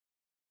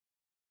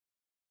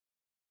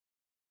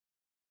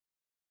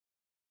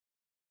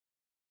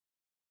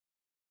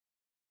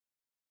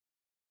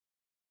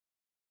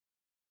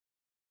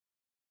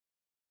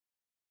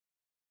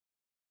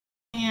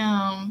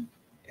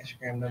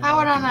Instagram. How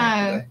would I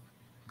know?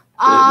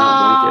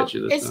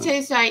 It's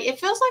Tuesday. It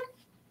feels like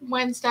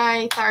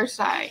Wednesday,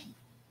 Thursday.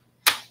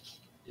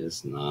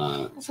 It's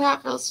not. That's how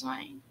it feels to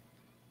me.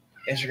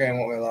 Instagram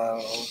won't be live. I don't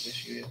know what this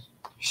issue is.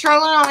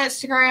 Strolling on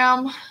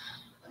Instagram.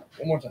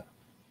 One more time.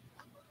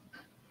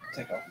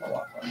 Take off my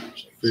Wi-Fi.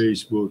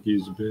 Facebook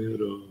is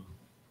better.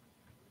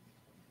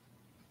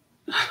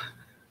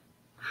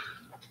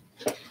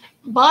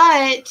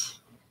 But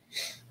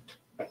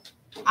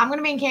I'm going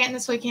to be in Canton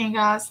this weekend,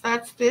 guys.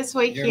 That's this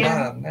weekend. You're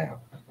live now.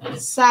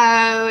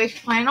 So if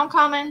you're planning on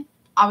coming,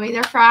 I'll be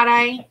there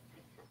Friday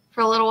for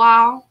a little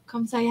while.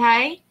 Come say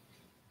hey.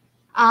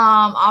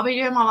 I'll be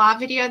doing my live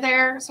video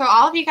there. So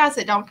all of you guys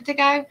that don't get to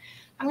go,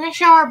 I'm going to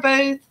show our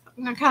booth.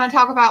 I'm going to kind of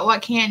talk about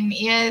what Canton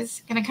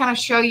is. Going to kind of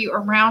show you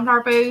around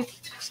our booth,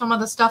 some of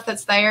the stuff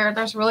that's there.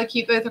 There's a really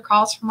cute booth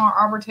across from our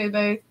Arbor 2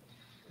 booth.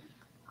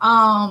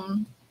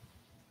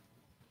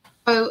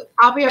 So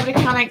I'll be able to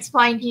kind of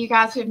explain to you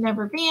guys who've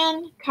never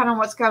been, kind of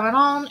what's going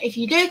on. If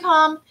you do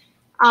come,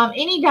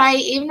 any day,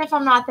 even if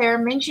I'm not there,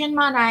 mention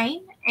my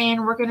name,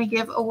 and we're going to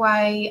give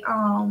away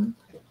some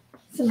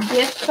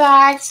gift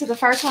bags to the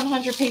first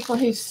 100 people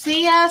who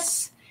see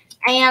us.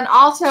 And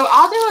also,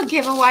 I'll do a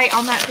giveaway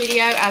on that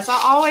video, as I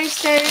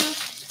always do.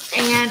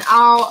 And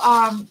I'll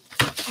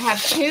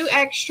have 2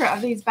 extra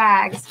of these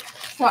bags.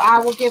 So I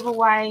will give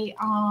away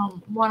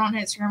one on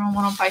Instagram and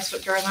one on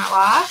Facebook during that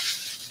live.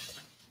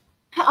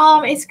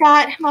 It's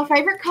got my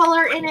favorite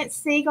color in it,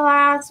 sea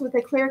glass, with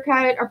a clear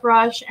coat, a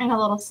brush, and a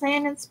little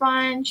sand and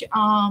sponge.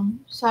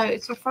 So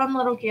it's a fun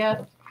little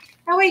gift.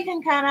 And we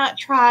can kind of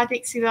try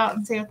Dixie Belt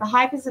and see what the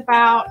hype is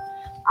about.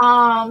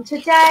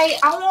 Today,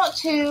 I want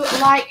to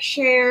like,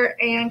 share,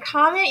 and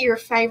comment your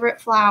favorite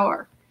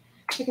flower,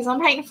 because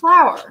I'm painting a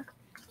flower.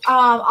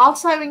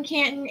 Also in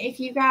Canton, if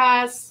you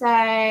guys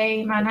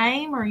say my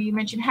name or you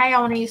mention, hey, I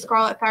want to use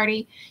Scarlett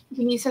 30, you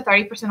can use a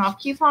 30%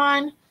 off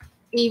coupon,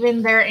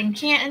 even there in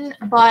Canton.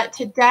 But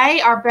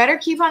today, our better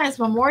coupon is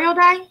Memorial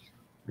Day.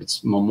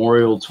 It's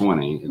Memorial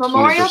 20. It's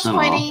Memorial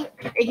 20.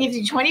 It gives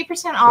you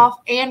 20%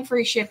 off and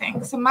free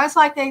shipping. So most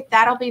likely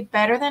that'll be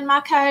better than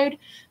my code,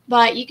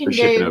 but you can free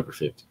shipping over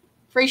 50.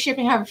 Free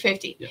shipping over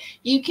 50. Yeah.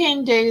 You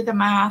can do the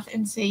math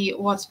and see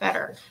what's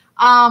better.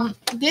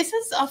 This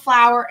is a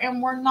flower,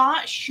 and we're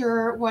not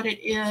sure what it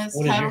is.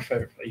 What is your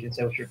favorite? You can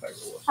say what your favorite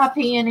was. A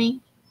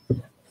peony.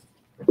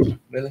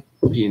 Really?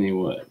 Peony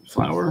what?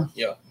 Flower?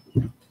 Yeah.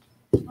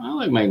 I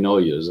like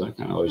magnolias. I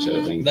kind of always had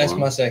a thing. That's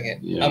my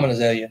second. Yeah. I'm an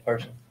azalea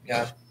person.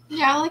 Yeah.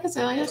 Yeah, I like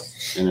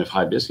azaleas. And if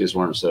hibiscus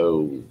weren't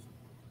so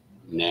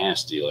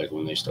nasty, like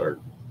when they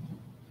start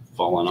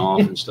falling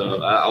off and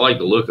stuff, I like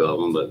the look of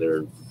them, but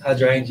they're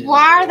hydrangeas.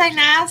 Why are they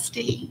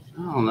nasty?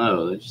 I don't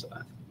know. They just,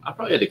 I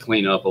probably had to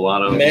clean up a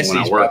lot of them when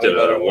I worked at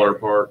a water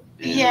park.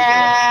 And,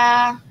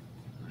 yeah.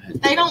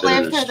 They don't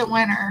live through the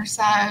winter,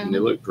 so. And they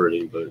look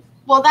pretty, but.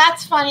 Well,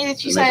 that's funny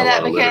that you say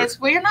that,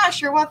 because we're not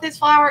sure what this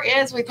flower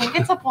is. We think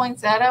it's a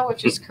poinsettia,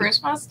 which is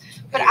Christmas,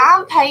 but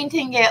I'm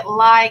painting it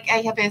like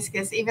a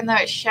hibiscus, even though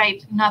it's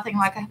shaped nothing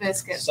like a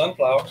hibiscus.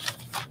 Sunflower.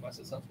 I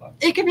said sunflower.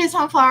 It could be a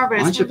sunflower, but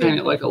why don't you paint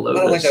it like a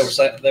lotus? I don't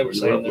think they were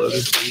saying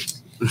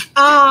lotus.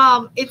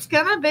 It's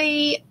gonna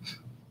be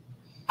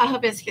a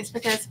hibiscus,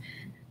 because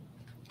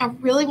I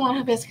really want a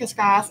hibiscus,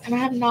 guys, and I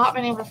have not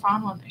been able to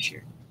find one this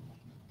year.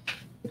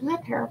 Isn't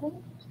that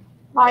terrible?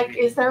 Like,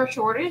 is there a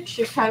shortage?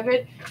 Did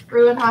COVID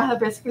ruin my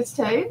hibiscus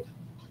too?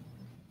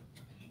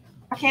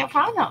 I can't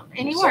find them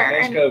anywhere.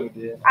 And COVID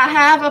did. I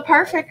have a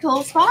perfect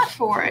little spot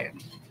for it.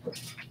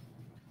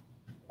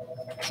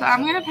 So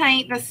I'm going to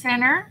paint the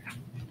center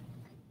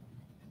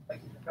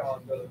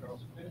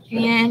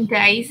and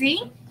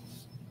Daisy.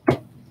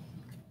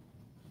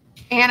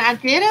 And I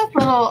did a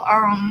little,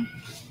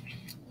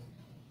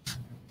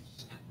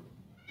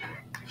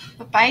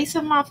 the base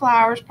of my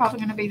flower is probably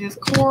going to be this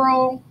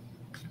coral.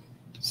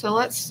 So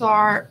let's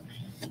start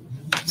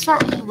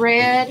with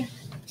red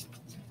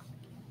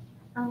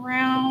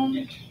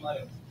around.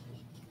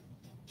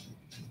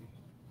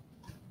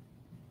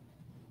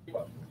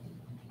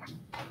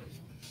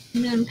 And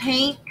then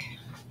pink.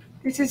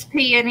 This is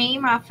peony,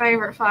 my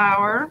favorite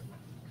flower.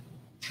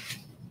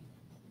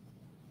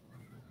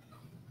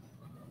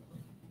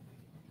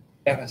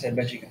 Yeah, I said,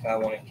 bet you can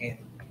find one in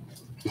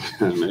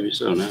Canton. Maybe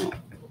so now.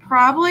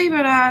 Probably,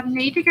 but I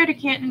need to go to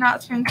Canton and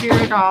not spend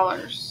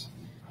 $0.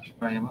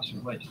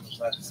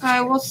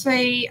 So we'll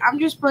see. I'm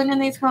just blending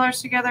these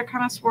colors together,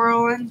 kind of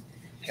swirling.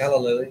 Calla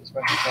lily.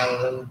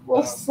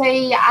 We'll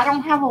see. I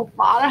don't have a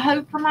lot of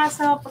hope for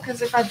myself,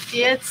 because if I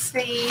did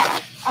see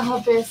a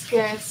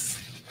hibiscus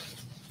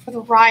for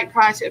the right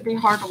price, it would be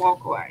hard to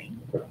walk away.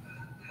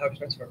 How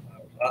expensive are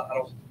flowers? I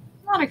don't.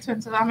 Not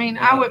expensive. I mean,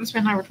 I wouldn't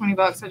spend over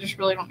 $20. I just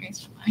really don't need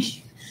some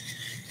money.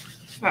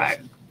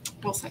 But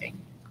we'll see.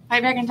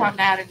 Maybe I can talk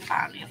Dad into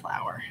buying me a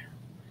flower.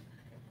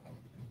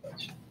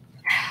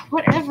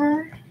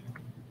 Whatever.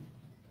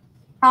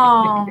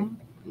 I'm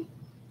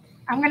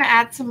going to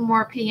add some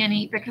more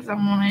peony because I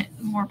want it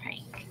more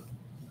pink.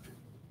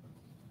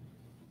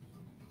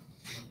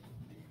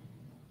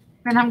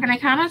 Then I'm going to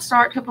kind of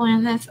start to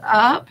blend this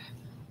up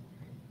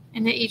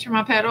into each of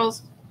my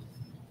petals.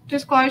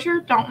 disclosure,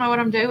 don't know what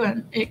I'm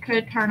doing. It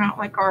could turn out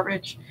like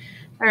garbage.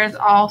 There's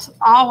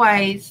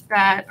always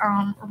that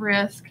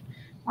risk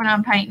when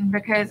I'm painting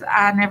because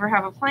I never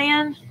have a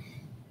plan.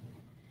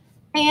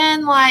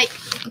 And like,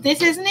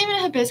 this isn't even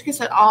a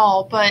hibiscus at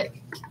all, but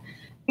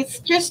it's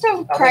just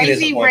a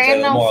crazy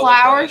random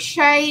flower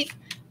shape,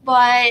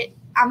 but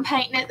I'm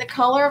painting it the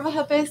color of a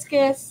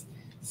hibiscus.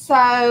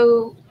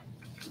 So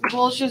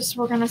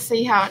we're gonna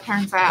see how it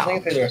turns out. I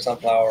think it's either a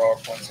sunflower or a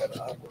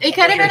poinsettia. It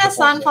could have been a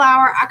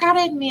sunflower. I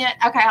gotta admit,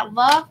 okay, I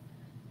love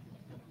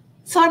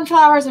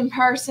sunflowers in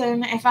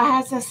person. If I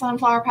had a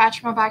sunflower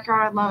patch in my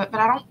backyard, I'd love it, but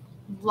I don't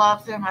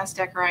love them as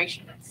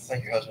decorations. I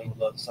think your husband would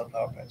love the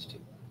sunflower patch too.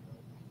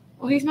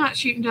 Well, he's not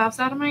shooting doves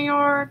out of my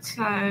yard,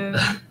 so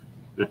I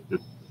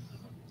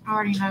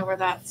already know where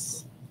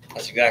that's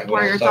exactly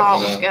where your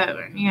thought was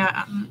going.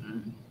 Yeah.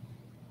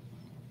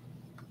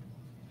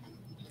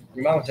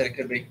 Your mom said it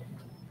could be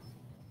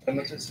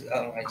clematis. I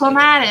don't know.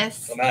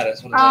 Clematis.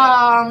 Clematis. What is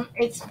that?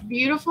 It's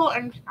beautiful,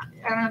 and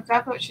I don't know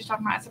exactly what she's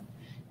talking about. So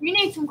you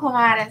need some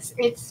clematis.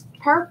 It's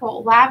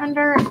purple,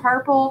 lavender and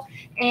purple,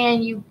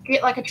 and you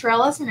get like a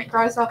trellis, and it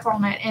grows up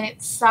on it, and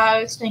it's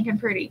so stinking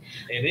pretty.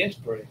 It is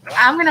pretty.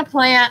 I'm gonna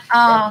plant.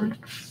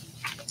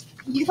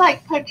 You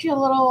like put your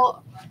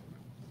little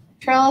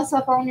trellis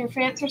up on your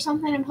fence or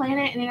something and plant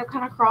it, and it'll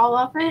kind of crawl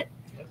up it.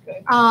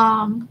 Okay.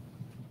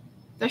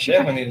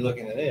 Definitely need to look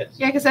into this.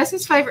 Yeah, because that's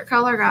his favorite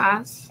color,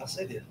 guys. I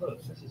see this.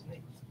 Look, this is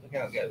neat. Look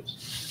how it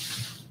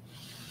goes.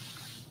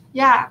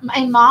 Yeah,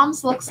 and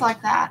Mom's looks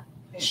like that.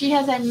 She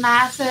has a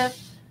massive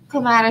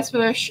clematis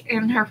bush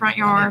in her front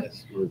yard.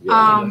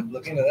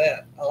 Look into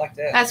that. I like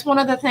that. That's one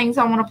of the things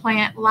I want to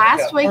plant.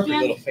 Last weekend.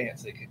 Perfect little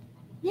fence.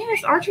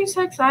 Yes, aren't you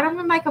so excited? I'm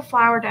gonna make a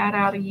flower dad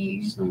out of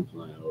you.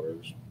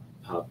 Sunflowers,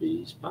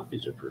 poppies.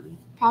 Poppies are pretty.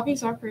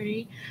 Poppies are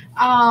pretty.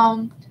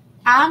 I'm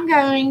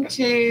going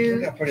to.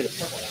 Look how pretty the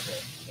purple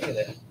is. Look at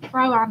that.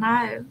 Bro, I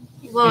know.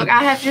 Look,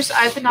 I have just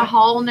opened a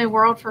whole new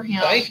world for him.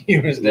 Thank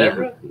you, Ms.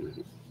 Deborah.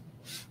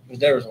 Ms.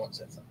 Deborah's the one that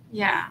said something.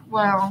 Yeah,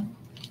 well,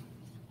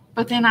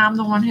 but then I'm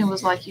the one who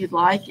was like, you'd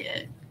like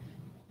it.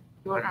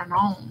 You wouldn't have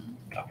known.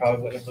 I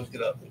probably wouldn't have looked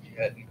it up if you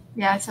hadn't.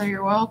 Yeah, so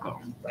you're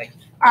welcome. Thank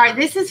you. All right,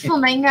 this is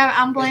flamingo.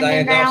 I'm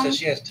blending down. Says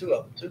she has two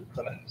of them, two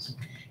clematis.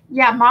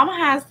 Yeah, Mama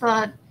has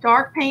the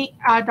dark pink,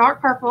 dark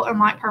purple, and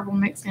light purple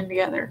mixed in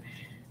together.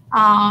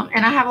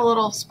 And I have a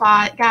little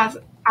spot. Guys,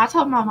 I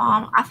told my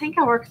mom, I think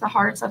I worked the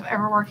hardest I've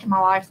ever worked in my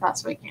life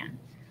last weekend.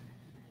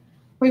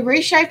 We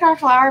reshaped our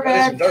flower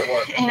bed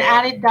and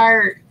added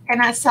dirt.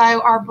 And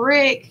so our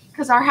brick,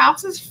 because our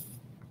house is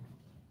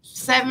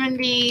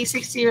 70,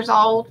 60 years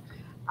old,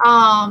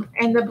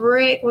 and the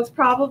brick was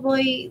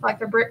probably, like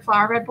the brick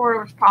flower bed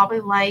border was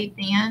probably laid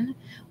in.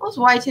 It was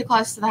way too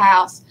close to the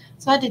house.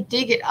 So I had to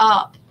dig it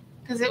up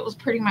because it was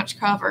pretty much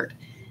covered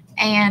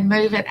and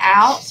move it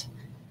out.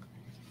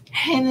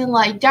 And then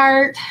lay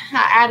dirt.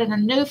 I added a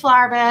new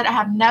flower bed. I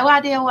have no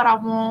idea what I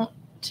want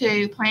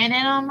to plant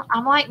in them.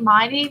 I'm like,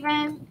 might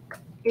even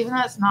though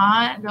it's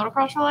not Build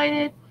Across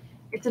related,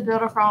 it's a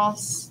Build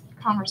Across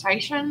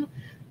conversation.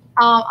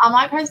 I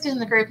might post it in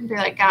the group and be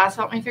like, guys,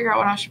 help me figure out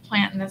what I should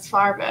plant in this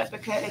flower bed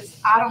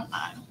because I don't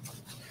know.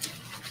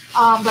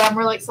 But I'm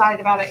really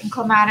excited about it. And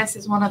clematis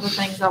is one of the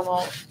things I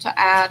want to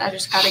add. I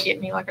just got to get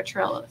me like a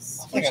trellis.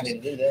 I think I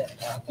need to do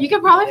that. You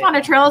could probably find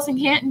a trellis in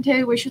Canton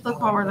too. We should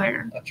look while we're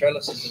there. A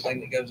trellis is the thing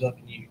that goes up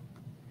and you.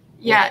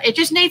 Yeah, it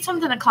just needs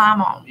something to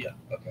climb on. Yeah,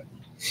 okay.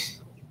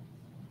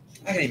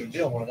 I can even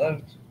build one of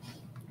those.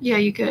 Yeah,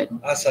 you could.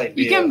 I say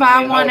you can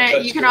buy one.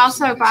 You can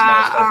also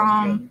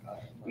buy.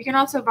 You can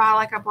also buy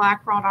like a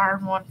black wrought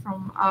iron one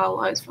from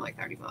Lowe's for like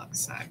 $30.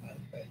 So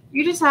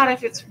you decide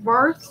if it's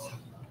worth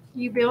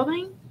you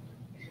building.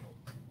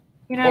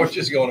 You know, or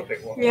just going to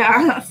pick one.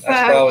 Yeah.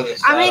 So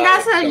I mean,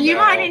 that's you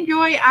might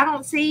enjoy. I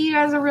don't see you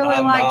as a really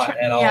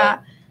yeah.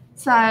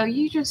 So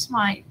you just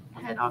might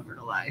head over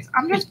to Lowe's.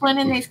 I'm just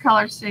blending these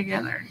colors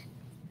together.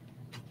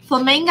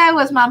 Flamingo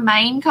was my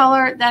main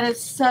color. That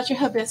is such a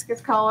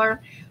hibiscus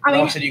color. I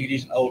mean, said you could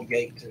use an old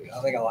gate too.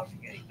 I think I like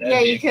the gate. Yeah,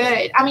 you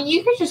could. I mean,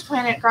 you could just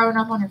plant it growing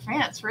up on your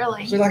fence,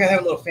 really. So like I have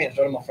a little fence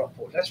right on my front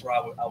porch. That's where I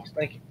was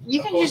thinking.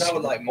 You can just. I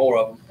would like more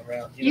of them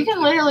around. You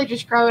can literally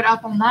just grow it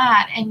up on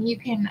that, and you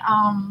can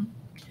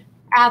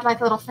add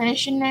like little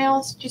finishing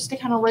nails just to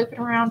kind of loop it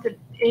around to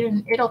it,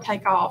 and it'll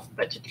take off.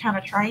 But to kind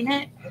of train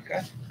it. Okay.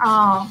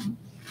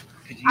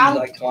 Could you use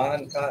like twine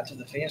and tie it to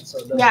the fence?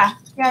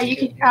 Yeah, you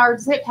could. Or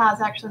zip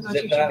ties actually is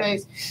what you should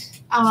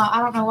use. I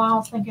don't know why I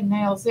was thinking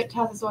nails. Zip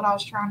ties is what I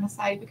was trying to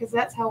say because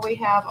that's how we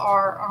have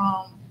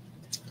our.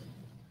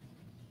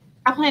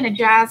 I planted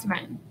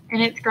jasmine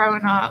and it's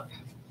growing up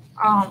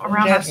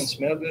around. Jasmine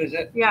smell good, is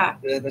it? Yeah.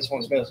 This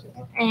one smells good.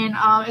 Huh? And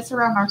it's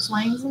around our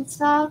slings and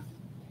stuff.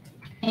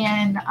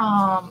 And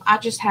I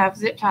just have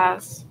zip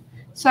ties.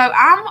 So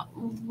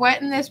I'm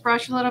wetting this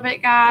brush a little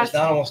bit, guys.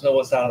 I don't want to know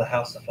what side of the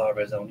house the flower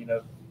bed's on. You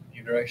know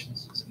your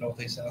directions? Is it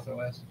northeast, south, or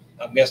west?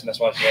 I'm guessing that's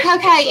why she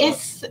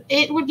asked. Okay,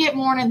 it would get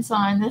morning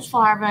sun, this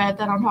flower bed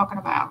that I'm talking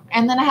about.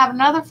 And then I have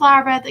another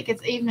flower bed that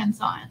gets evening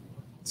sun.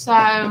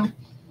 So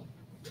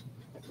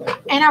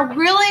And I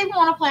really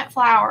want to plant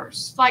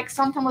flowers, like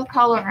something with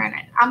color in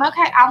it. I'm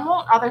okay. I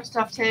want other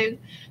stuff too.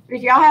 But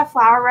if y'all have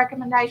flower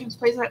recommendations,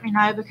 please let me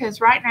know,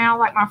 because right now,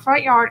 like, my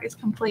front yard is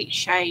complete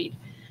shade.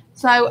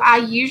 So I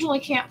usually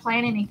can't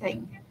plant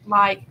anything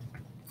like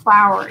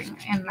flowering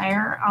in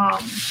there.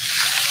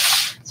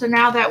 So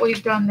now that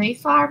we've done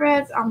these flower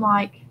beds, I'm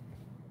like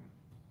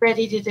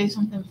ready to do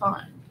something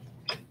fun.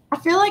 I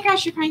feel like I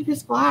should paint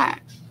this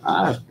black.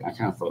 I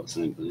kind of thought the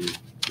same thing.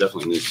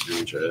 Definitely needs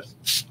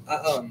contrast.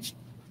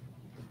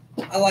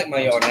 I like my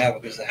yard now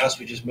because the house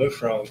we just moved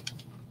from,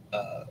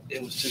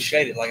 it was too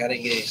shaded. Like I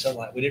didn't get any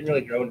sunlight. We didn't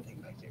really grow anything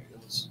back there. It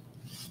was,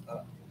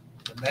 but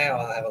now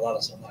I have a lot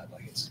of sunlight.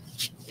 Like it's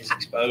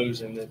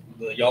exposed and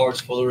the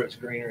yard's fuller. It's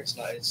greener. It's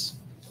nice.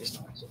 It's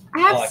nice. I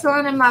have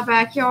sun in my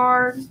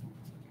backyard,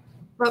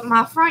 but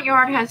my front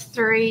yard has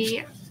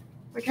 3,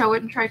 which I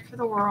wouldn't trade for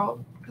the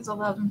world because I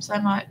love them so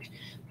much.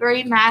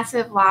 3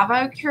 massive live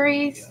oak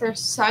trees. Yeah. They're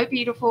so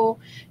beautiful,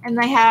 and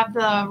they have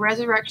the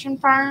resurrection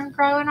fern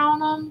growing on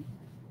them.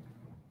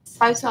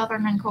 So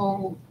southern and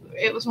cool.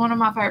 It was one of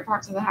my favorite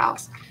parts of the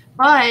house.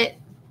 But,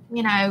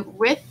 you know,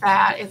 with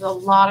that is a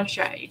lot of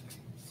shade.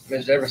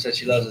 Ms. Deborah said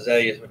she loves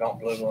azaleas, but don't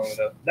bloom long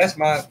enough. That's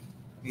my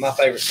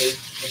favorite too,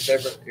 Ms.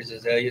 Deborah, is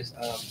azaleas.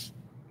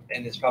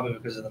 And it's probably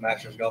because of the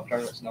Masters Golf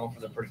Tournament. It's known for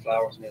the pretty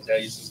flowers and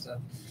azaleas and stuff.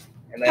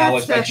 And they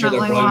always make sure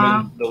they're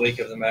blooming the week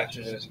of the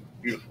Masters, and it's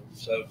beautiful.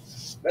 So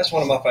that's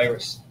one of my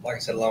favorites. Like I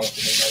said, along with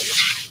the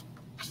azaleas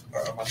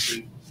are my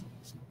 2.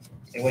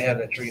 And we have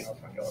that tree in our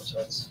front yard, so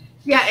it's.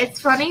 Yeah, it's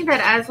funny that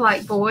as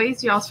like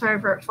boys, y'all's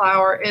favorite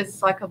flower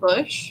is like a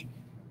bush,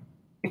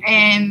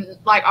 and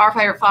like our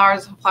favorite flower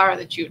is a flower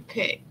that you would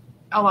pick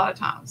a lot of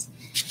times.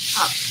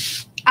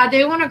 I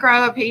do want to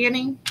grow a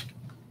peony.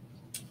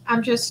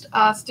 I'm just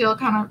still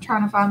kind of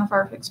trying to find the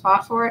perfect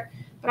spot for it,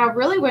 but I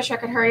really wish I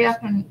could hurry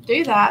up and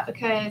do that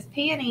because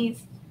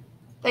peonies,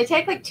 they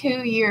take like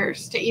 2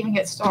 years to even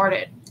get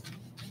started.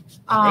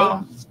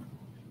 Really?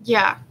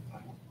 Yeah.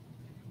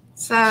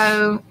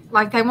 So,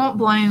 like, they won't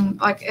bloom,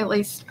 like, at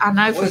least I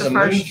know for the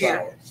first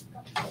year.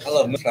 I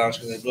love moonflowers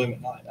because they bloom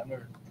at night. I've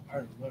never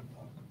heard of a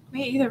moonflower.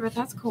 Me either, but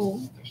that's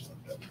cool.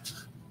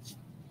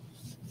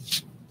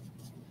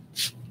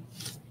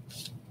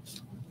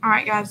 All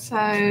right, guys,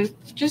 so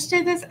just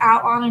do this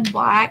outline in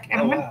black.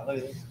 And I'm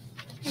going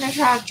to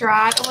try to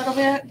dry it a little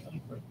bit.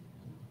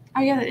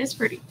 Oh, yeah, that is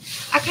pretty.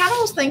 I kind of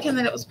was thinking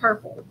that it was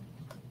purple.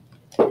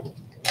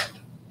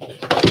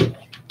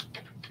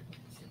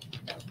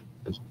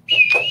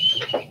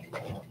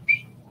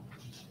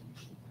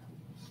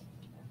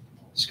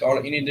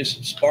 Scarlett, you need to do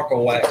some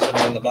sparkle wax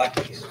on the black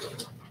piece.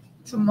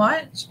 Some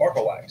what?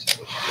 Sparkle wax.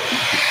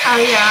 Oh,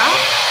 yeah?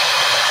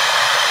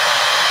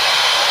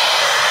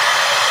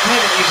 I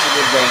haven't used the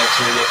wood grain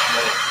until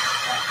yesterday.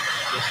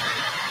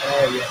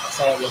 Oh, yeah. I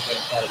saw it looking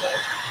at it.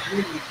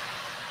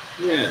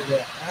 Yeah.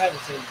 I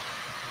haven't seen it.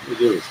 We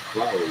do is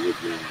flower wood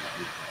grain.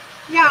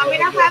 Yeah, I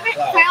mean, I haven't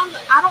found,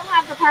 I don't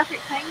have the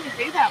perfect thing to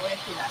do that with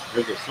yet.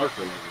 There's a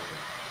circle over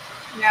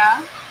there.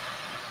 Yeah?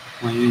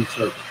 Plain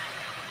circle.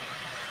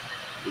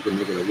 We can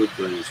make it a wood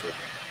grain circle.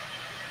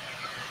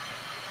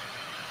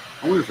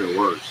 I wonder if it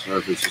works or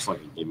if it's just like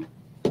a gimmick.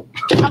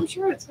 I'm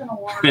sure it's going to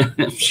work.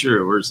 I'm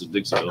sure it works at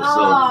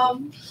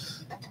Dixonville.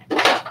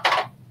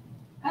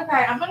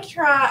 Okay, I'm going to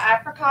try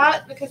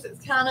apricot because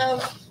it's kind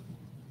of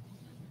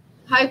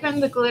hoping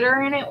the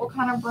glitter in it will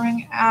kind of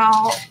bring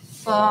out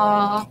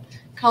the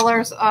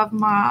colors of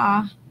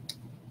my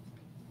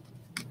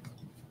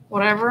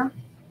whatever.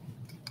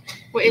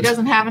 Well, it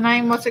doesn't have a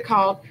name. What's it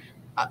called?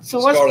 So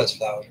what's Scarlett's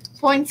flower?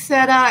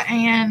 Poinsettia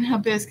and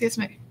hibiscus.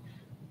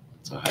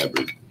 It's a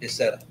hybrid.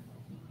 Poinsettia.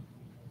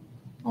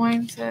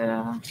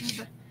 Poinsettia,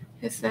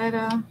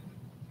 hibiscus,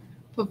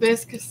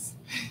 hibiscus.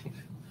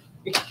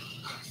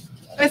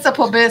 It's a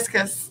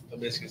hibiscus.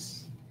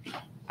 Hibiscus.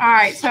 All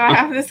right, so I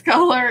have this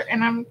color,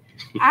 and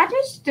I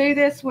just do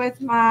this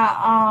with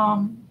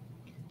my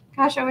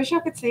gosh, I wish I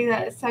could see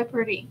that. It's so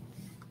pretty.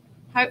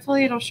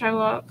 Hopefully it'll show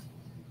up.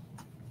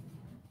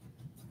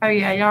 Oh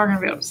yeah, y'all are gonna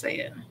be able to see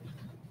it.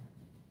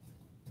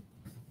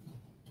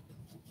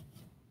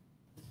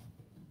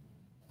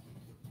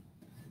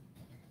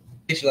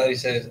 Each lady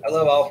says, I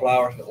love all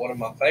flowers, but one of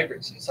my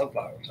favorites is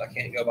sunflowers. I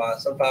can't go by a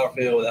sunflower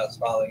field without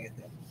smiling at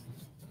them.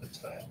 That's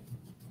fine.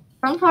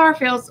 Sunflower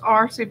fields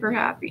are super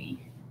happy.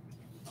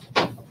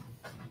 And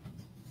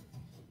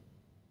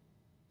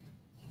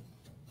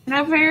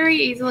I very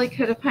easily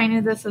could have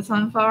painted this a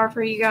sunflower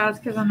for you guys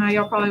because I know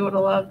y'all probably would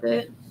have loved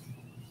it.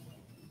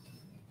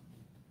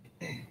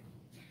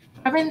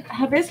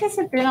 Hibiscus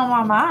has been on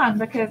my mind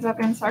because I've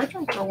been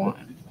searching for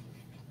one.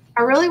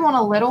 I really want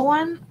a little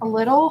one, a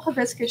little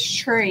hibiscus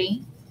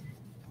tree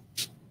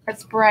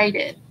that's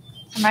braided.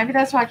 So maybe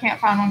that's why I can't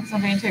find one because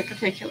I'm being too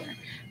particular.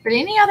 But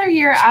any other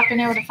year, I've been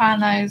able to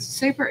find those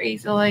super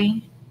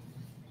easily.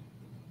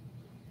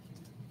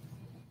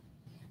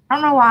 I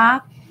don't know why.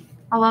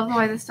 I love the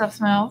way this stuff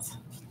smells.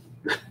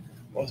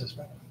 What's it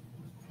smell?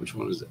 Which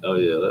one is it? Oh,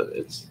 yeah,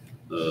 it's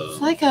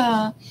like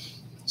a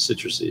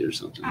citrusy or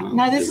something.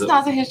 No, this is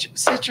not the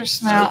citrus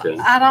smell. Okay.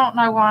 I don't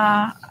know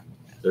why.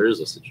 There is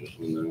a citrus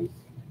one though.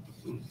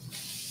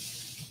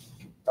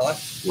 I like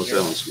What's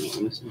that one smell?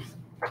 Let me see.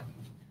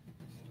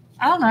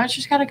 I don't know. It's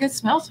just got a good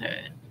smell to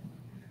it.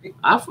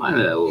 I find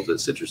that a little bit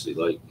citrusy,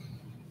 like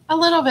A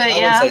little bit, I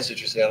yeah. wouldn't say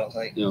citrusy, I don't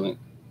think. you know, like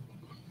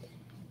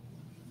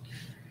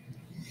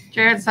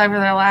Jared's over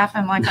there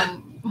laughing like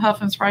I'm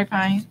huffing spray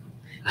paint.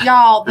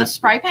 Y'all, the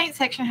spray paint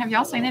section, have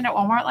y'all seen it at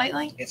Walmart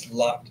lately? It's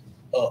locked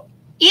up.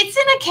 It's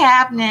in a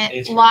cabinet,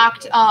 It's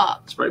locked ridiculous.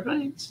 up. spray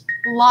paints.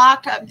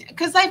 Locked up.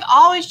 Because they've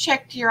always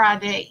checked your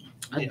ID.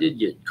 I did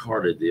get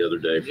carded the other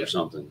day for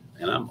something,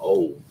 and I'm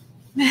old.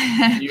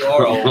 You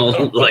are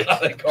old. Like,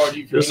 They card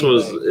you for It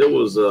anything.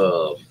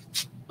 was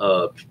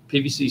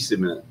PVC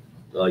cement.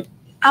 Like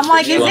I'm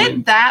like, is Plumbing.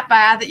 it that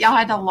bad that y'all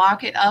had to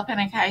lock it up in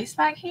a case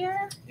back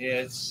here? Yeah,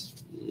 it's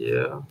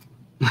yeah,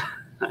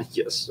 I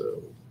guess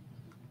so.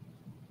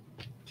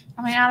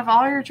 I mean, out of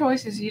all your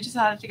choices, you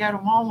decided to go to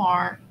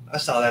Walmart. I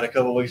saw that a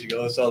couple weeks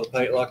ago. I saw the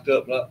paint locked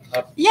up.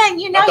 I Yeah,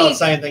 you know, thought you, the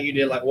same thing you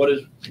did. Like, what are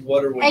we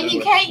and doing?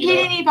 you can't get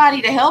know?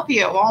 anybody to help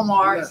you at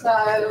Walmart.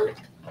 Yeah. So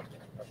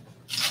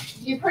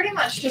you pretty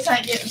much just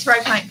ain't getting spray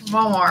paint from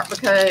Walmart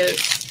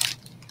because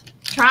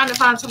trying to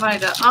find somebody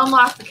to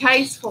unlock the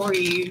case for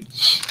you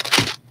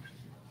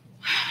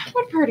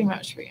would pretty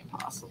much be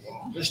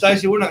impossible. But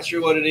Stacey, we're not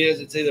sure what it is.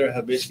 It's either a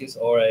hibiscus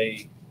or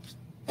a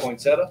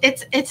poinsettia.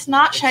 It's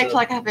not It's shaped a-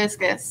 like a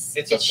hibiscus.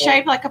 it's It's a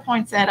shaped like a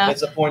poinsettia.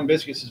 It's a point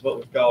hibiscus is what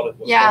we've called it.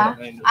 What Yeah, Scarlett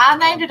named it. I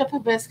named it a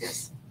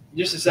hibiscus.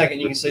 Just a second,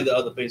 you can see the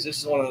other piece. This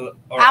is one of the.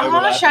 our I'm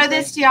going to overlapping show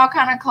things. this to y'all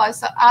kind of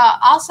close.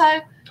 Also,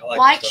 I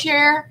like, this stuff.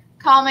 share,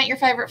 comment your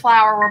favorite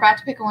flower. We're about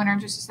to pick a winner in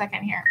just a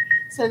second here.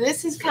 So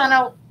this is kind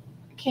of,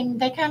 can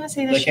they kind of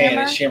see the They can.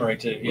 shimmer? It's shimmery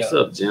too. Yeah. What's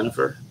up,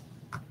 Jennifer?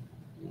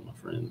 My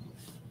friend.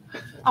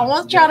 I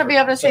want y'all to be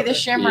able to see the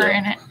shimmer Yeah.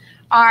 in it.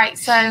 All right,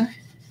 so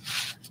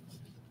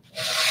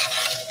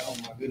Oh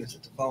my goodness,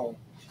 it's a phone.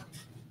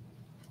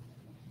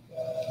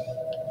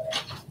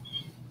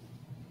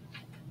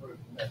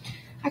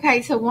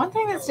 okay, so one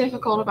thing that's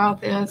difficult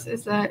about this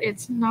is that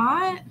it's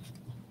not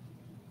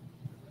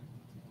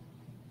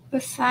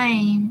the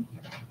same.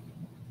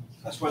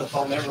 That's where the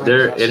phone never.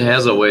 It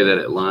has a way that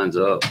it lines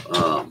up.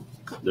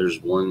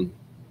 There's one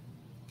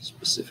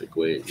specific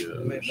way it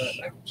goes.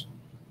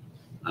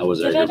 I was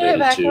Did I do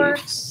it aggravated too.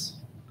 backwards?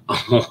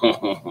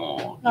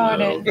 Oh, No, I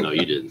didn't. No,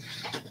 you didn't.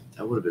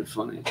 That would have been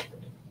funny.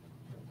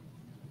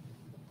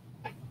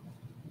 I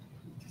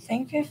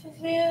think this is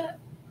it.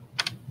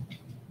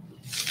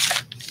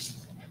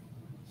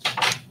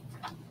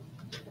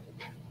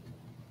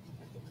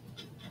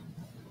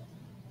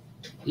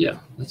 Yeah,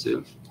 that's it.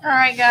 All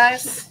right,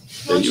 guys.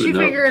 Yeah, Once you you would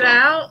know. figure it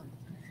out,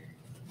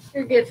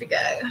 you're good to go.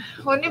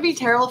 Wouldn't it be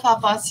terrible if I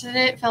busted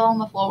it, fell on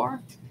the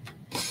floor?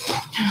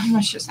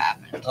 That's just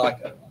happened. I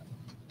like that.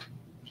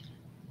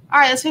 All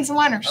right, let's pick some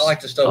winners. I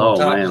like the stuff Oh, on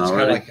top. man, It's kind of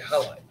already? like a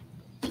highlight.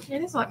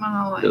 It is like my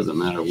highlight. Doesn't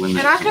matter when. And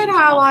that I could comes.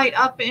 highlight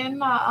up in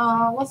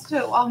my, let's do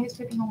it while he's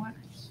picking the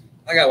winners.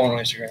 I got one on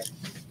Instagram.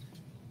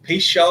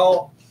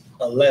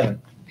 Peace-Shaw11.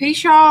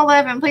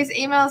 PShaw11, please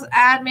email us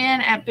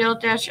admin at She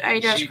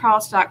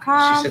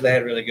build-a-cross.com. said they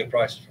had really good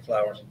prices for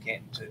flowers in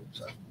Canton too.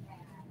 So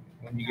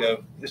when you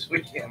go this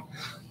weekend,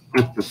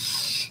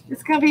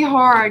 It's going to be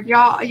hard.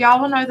 Y'all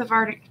will know the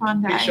verdict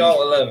Monday.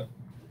 Peace-Shaw11.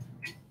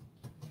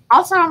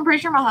 Also, I'm pretty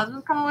sure my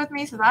husband's coming with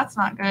me, so that's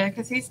not good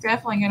because he's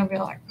definitely going to be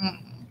like,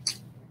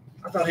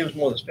 I thought he was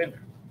more the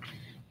spender.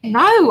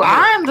 No,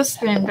 I'm the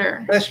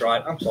spender. That's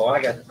right. I'm sorry.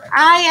 I got it.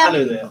 I I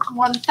knew am that.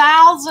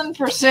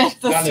 1000%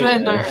 the I knew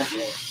spender.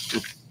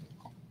 that.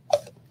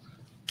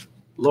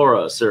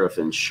 Laura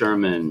Seraphin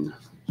Sherman.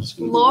 Just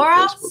gonna Google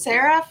Laura Facebook.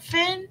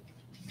 Seraphin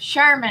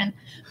Sherman.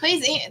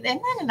 Please, isn't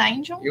that an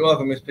angel? You're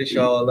welcome, Miss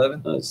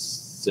Peace-Shaw11.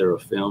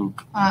 Seraphim,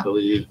 I Uh,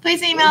 believe.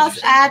 Please email us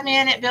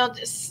admin at build.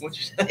 What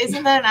you said?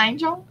 Isn't that an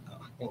angel?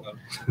 Hold on.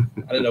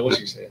 I didn't know what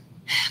you said.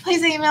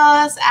 Please email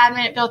us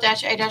admin at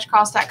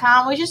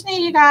build-a-cross.com. We just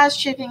need you guys'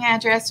 shipping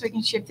address so we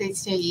can ship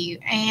these to you.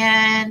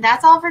 And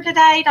that's all for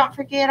today. Don't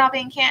forget, I'll be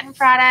in Canton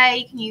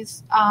Friday. You can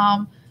use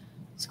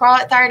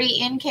Scarlett 30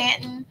 in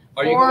Canton.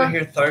 Are you Or- going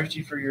here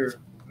Thursday for your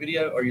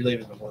video, or are you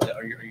leaving before that?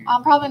 Are you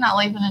I'm probably not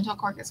leaving until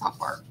Court gets off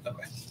work.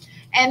 okay?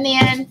 And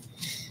then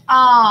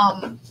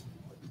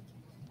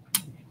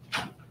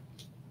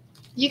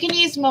you can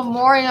use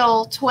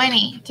Memorial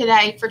 20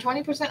 today for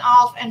 20%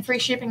 off and free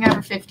shipping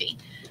over 50.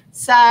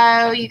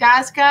 So you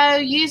guys go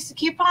use the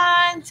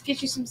coupons,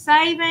 get you some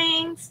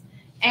savings,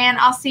 and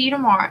I'll see you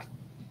tomorrow.